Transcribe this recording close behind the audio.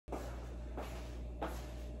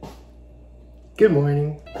Good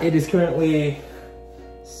morning. It is currently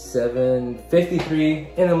 7:53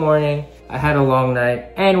 in the morning. I had a long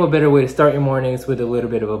night, and what better way to start your mornings with a little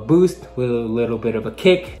bit of a boost, with a little bit of a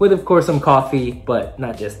kick, with of course some coffee, but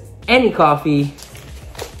not just any coffee.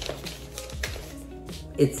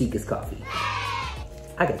 It's Sicca'S coffee.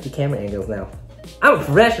 I got 2 camera angles now. I'm a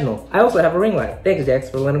professional. I also have a ring light. Thanks, Jax,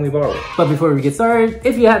 for letting me borrow it. But before we get started,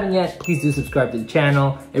 if you haven't yet, please do subscribe to the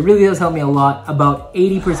channel. It really does help me a lot. About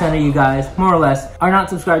 80% of you guys, more or less, are not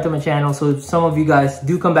subscribed to my channel. So some of you guys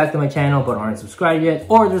do come back to my channel but aren't subscribed yet.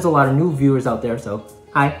 Or there's a lot of new viewers out there, so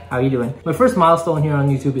hi, how are you doing? My first milestone here on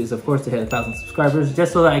YouTube is of course to hit 1,000 subscribers,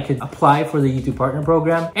 just so that I could apply for the YouTube Partner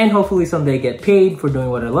Program and hopefully someday get paid for doing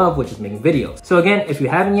what I love, which is making videos. So again, if you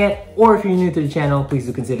haven't yet, or if you're new to the channel, please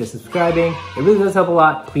do consider subscribing. It really does help a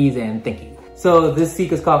lot, please and thank you. So this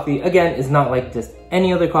Sicca'S coffee, again, is not like just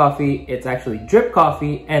any other coffee. It's actually drip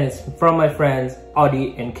coffee, and it's from my friends,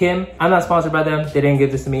 Audie and Kim. I'm not sponsored by them. They didn't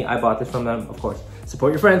give this to me. I bought this from them, of course.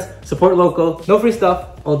 Support your friends, support local. No free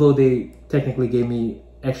stuff, although they technically gave me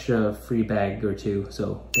extra free bag or 2,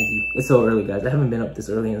 so thank you. It's so early, guys. I haven't been up this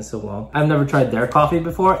early in so long. I've never tried their coffee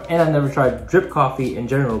before, and I've never tried drip coffee in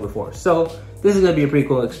general before. So this is gonna be a pretty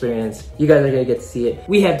cool experience. You guys are gonna get to see it.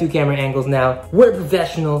 We have 2 camera angles now. We're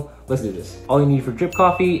professional. Let's do this. All you need for drip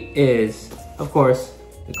coffee is, of course,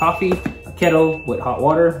 the coffee, a kettle with hot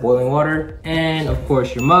water, boiling water, and of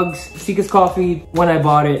course your mugs. Sicca'S coffee, when I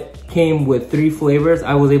bought it, came with 3 flavors.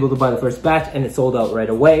 I was able to buy the first batch and it sold out right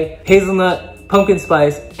away. Hazelnut, pumpkin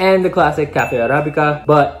spice, and the classic Cafe Arabica.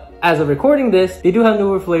 But as of recording this, they do have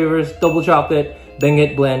newer flavors: double chocolate,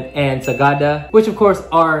 Benguet blend, and Sagada, which of course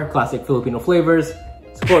are classic Filipino flavors.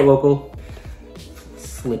 Support local.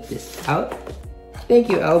 Slip this out. Thank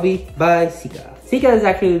you, Albie. By Sicca. Sicca is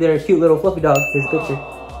actually their cute little fluffy dog, his picture.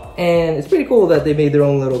 And it's pretty cool that they made their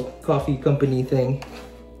own little coffee company thing.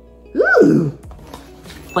 Ooh,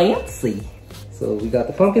 fancy. So we got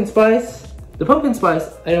the pumpkin spice. The pumpkin spice,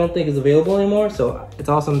 I don't think is available anymore, so it's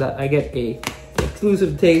awesome that I get a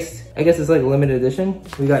exclusive taste. I guess it's like a limited edition.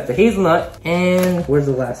 We got the hazelnut, and where's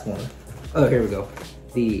the last one? Oh, here we go.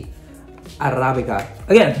 The Arabica.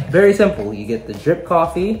 Again, very simple. You get the drip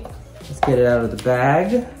coffee. Let's get it out of the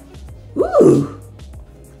bag. Ooh,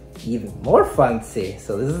 even more fancy.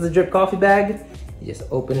 So this is the drip coffee bag. You just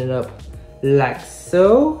open it up like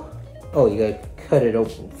so. Oh, you gotta cut it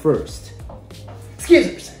open first.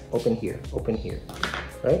 Scissors. Open here,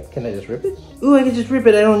 right? Can I just rip it? Ooh, I can just rip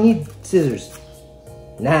it. I don't need scissors.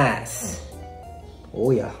 Nice.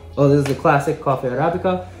 Oh yeah. Oh, this is the classic Cafe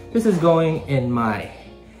Arabica. This is going in my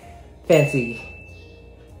fancy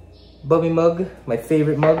Bubby mug, my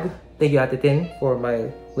favorite mug. Thank you, Atitin, for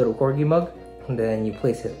my little corgi mug. And then you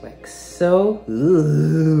place it like so.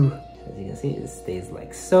 Ooh. As you can see, it stays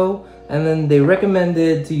like so. And then they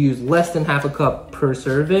recommended to use less than half a cup per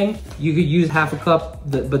serving. You could use half a cup,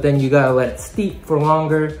 but then you gotta let it steep for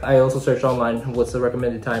longer. I also searched online what's the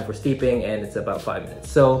recommended time for steeping, and it's about 5 minutes.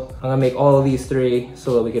 So I'm gonna make all of these 3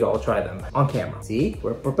 so that we could all try them on camera. See,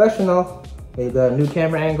 we're professional. We've got a new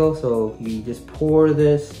camera angle, so you just pour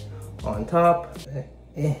this on top.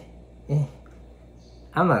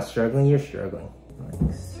 I'm not struggling, you're struggling.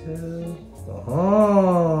 Like so.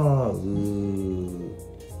 Oh, ooh.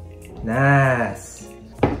 Nice.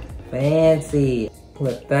 Fancy.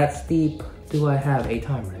 Let that steep. Do I have a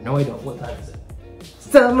timer? No, I don't. What time is it?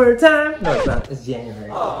 Summertime? No, it's not. It's January.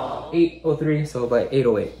 8:03, so by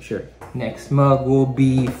 8:08, sure. Next mug will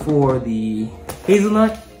be for the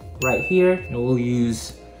hazelnut right here. And we'll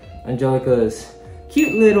use Angelica's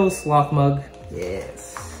cute little sloth mug.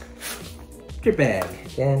 Yes. Drip bag.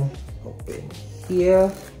 Then open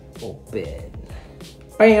here. Open.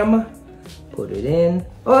 Bam. Put it in.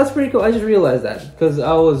 Oh, that's pretty cool. I just realized that because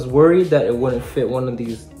I was worried that it wouldn't fit one of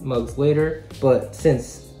these mugs later. But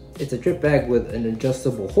since it's a drip bag with an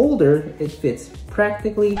adjustable holder, it fits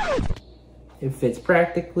practically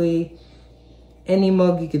any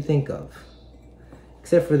mug you could think of.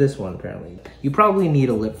 Except for this one, apparently. You probably need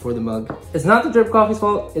a lip for the mug. It's not the drip coffee's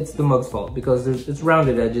fault, it's the mug's fault, because it's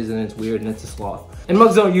rounded edges and it's weird and it's a sloth. And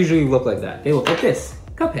mugs don't usually look like that. They look like this.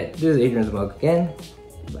 Cuphead. This is Adrian's mug. Again,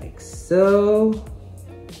 like so.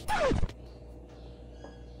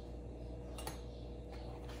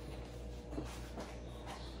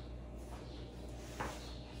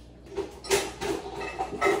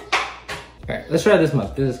 Alright, let's try this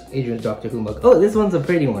mug. This is Adrian's Doctor Who mug. Oh, this one's a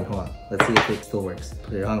pretty one. Hold on. Let's see if it still works.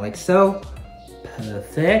 Put it on like so.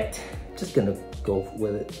 Perfect. Just gonna go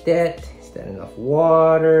with it. That. Is that enough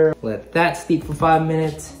water? Let that steep for 5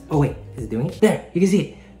 minutes. Oh wait, is it doing it? There, you can see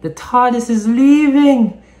it. The TARDIS is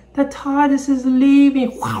leaving. The TARDIS is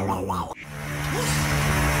leaving. Wow, wow, wow.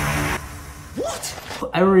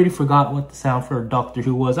 I already forgot what the sound for Doctor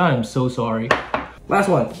Who was. I am so sorry. Last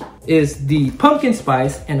one is the pumpkin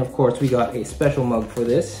spice. And of course, we got a special mug for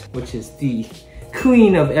this, which is the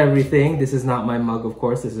queen of everything. This is not my mug, of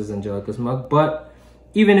course. This is Angelica's mug. But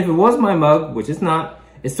even if it was my mug, which it's not,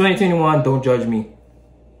 it's 2021. Don't judge me.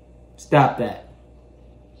 Stop that.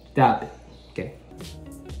 Stop it. Okay.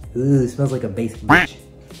 Ooh, it smells like a basic bitch.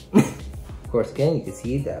 Of course, again, you can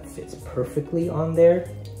see that fits perfectly on there.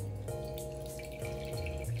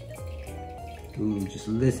 Ooh, just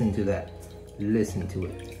listen to that. Listen to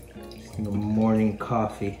it. It's your morning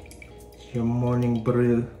coffee. It's your morning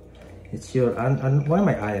brew. It's your, why am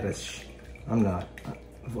I Irish? I'm not,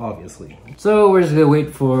 obviously. So we're just gonna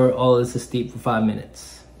wait for all this to steep for 5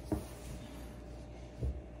 minutes.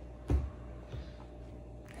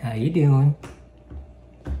 How you doing?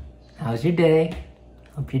 How's your day?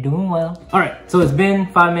 Hope you're doing well. All right, so it's been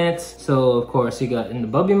 5 minutes. So of course you got in the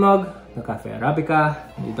Bubby mug, the Cafe Arabica.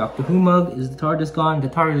 The Doctor Who mug is the TARDIS gone. The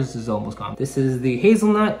TARDIS is almost gone. This is the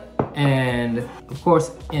hazelnut, and of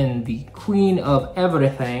course in the queen of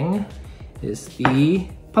everything is the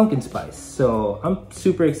pumpkin spice. So I'm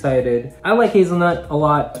super excited. I like hazelnut a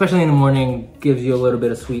lot, especially in the morning, gives you a little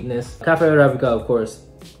bit of sweetness. Cafe Arabica, of course,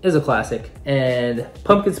 is a classic, and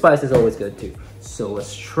pumpkin spice is always good too. So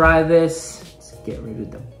let's try this. Let's get rid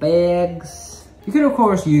of the bags. You can of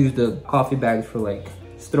course use the coffee bags for like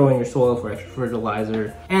throw in your soil for extra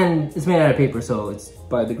fertilizer, and it's made out of paper, so it's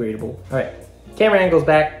biodegradable. All right, camera angle's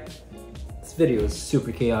back. This video is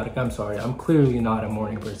super chaotic. I'm sorry, I'm clearly not a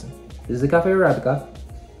morning person. This is the Cafe Arabica.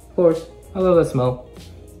 Of course, I love that smell.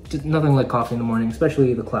 Just nothing like coffee in the morning,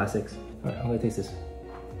 especially the classics. All right, I'm gonna taste this.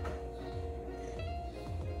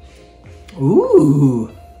 Ooh,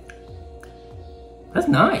 that's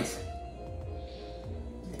nice.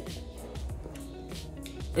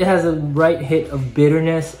 It has a right hit of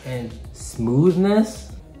bitterness and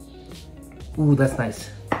smoothness. Ooh, that's nice.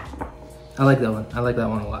 I like that one. I like that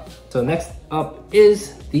one a lot. So next up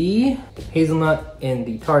is the hazelnut in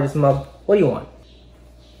the TARDIS mug. What do you want?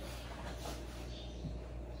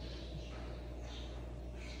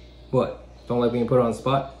 What? Don't like being put on the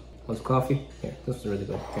spot? Want some coffee? Here, this is really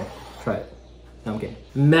good. Here, try it. No, I'm kidding.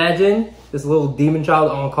 Imagine this little demon child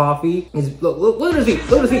on coffee. Look at his feet.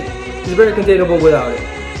 Look at his feet. He's very containable without it.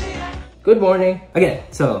 Good morning. Again,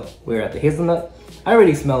 so we're at the hazelnut. I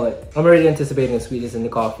already smell it. I'm already anticipating the sweetness in the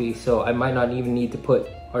coffee, so I might not even need to put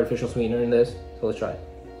artificial sweetener in this. So let's try it.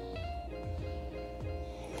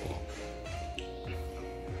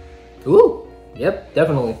 Ooh, yep,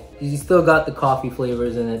 definitely. You still got the coffee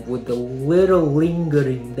flavors in it with the little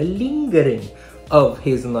lingering of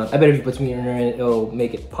hazelnut. I bet if you put sweetener in it, it'll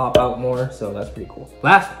make it pop out more, so that's pretty cool.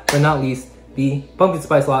 Last but not least, the pumpkin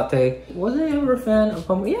spice latte. Wasn't I ever a fan of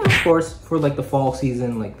pumpkin? Yeah, of course, for like the fall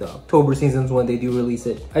season, like the October seasons when they do release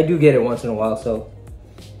it. I do get it once in a while, so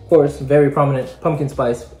of course, very prominent pumpkin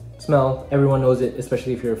spice smell. Everyone knows it,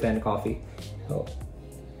 especially if you're a fan of coffee. So.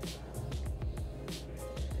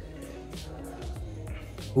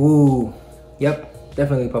 Ooh, yep,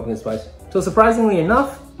 definitely pumpkin spice. So surprisingly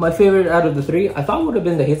enough, my favorite out of the three, I thought would have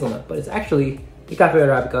been the hazelnut, but it's actually the Cafe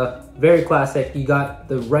Arabica. Very classic. You got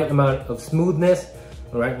the right amount of smoothness,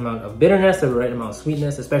 the right amount of bitterness, the right amount of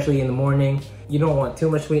sweetness, especially in the morning. You don't want too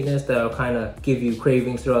much sweetness that'll kind of give you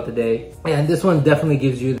cravings throughout the day. And this one definitely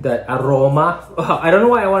gives you that aroma. I don't know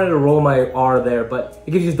why I wanted to roll my R there, but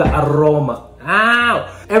it gives you the aroma.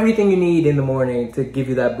 Ow! Everything you need in the morning to give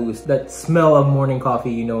you that boost, that smell of morning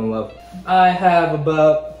coffee you know and love. I have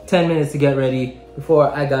about 10 minutes to get ready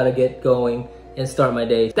before I gotta get going and start my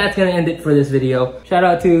day. That's gonna end it for this video. Shout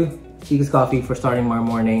out to Sicca'S Coffee for starting my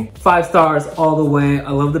morning. 5 stars all the way.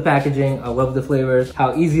 I love the packaging. I love the flavors.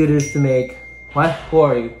 How easy it is to make. What? Who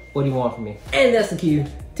are you? What do you want from me? And that's the cue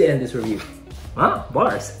to end this review. Ah,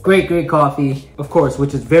 bars. Great, great coffee, of course,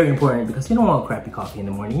 which is very important because you don't want crappy coffee in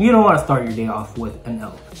the morning. You don't want to start your day off with an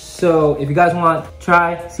L. So if you guys want,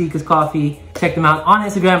 try Sicca'S Coffee. Check them out on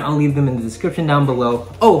Instagram. I'll leave them in the description down below.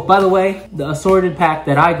 Oh, by the way, the assorted pack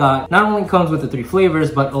that I got not only comes with the 3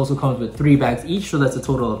 flavors, but also comes with 3 bags each. So that's a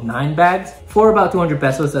total of 9 bags for about 200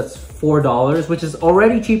 pesos. That's $4, which is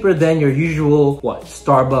already cheaper than your usual,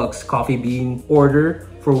 Starbucks coffee bean order.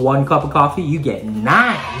 For 1 cup of coffee, you get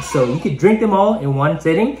 9. So you could drink them all in one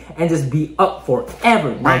sitting and just be up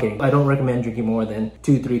forever. Not kidding. I don't recommend drinking more than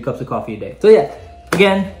 2-3 cups of coffee a day. So yeah,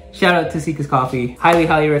 again, shout out to Sicca'S Coffee.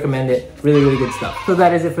 Highly recommend it. Really good stuff. So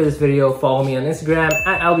that is it for this video. Follow me on Instagram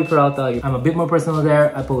at @AlbiPeralta. I'm a bit more personal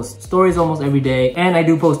there. I post stories almost every day, and I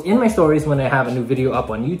do post in my stories when I have a new video up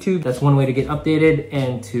on YouTube. That's one way to get updated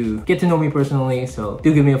and to get to know me personally. So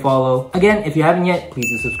do give me a follow. Again, if you haven't yet, please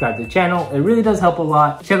do subscribe to the channel. It really does help a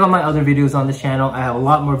lot. Check out my other videos on this channel. I have a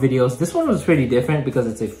lot more videos. This one was pretty different because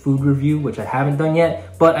it's a food review, which I haven't done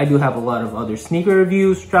yet, but I do have a lot of other sneaker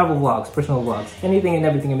reviews, travel vlogs, personal vlogs, anything and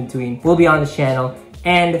everything in between will be on this channel.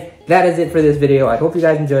 And that is it for this video. I hope you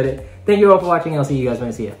guys enjoyed it. Thank you all for watching. I'll see you guys when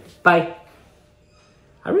I see you. Bye.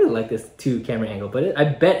 I really like this 2 camera angle, but I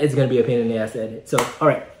bet it's gonna be a pain in the ass to edit. So, all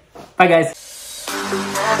right. Bye, guys.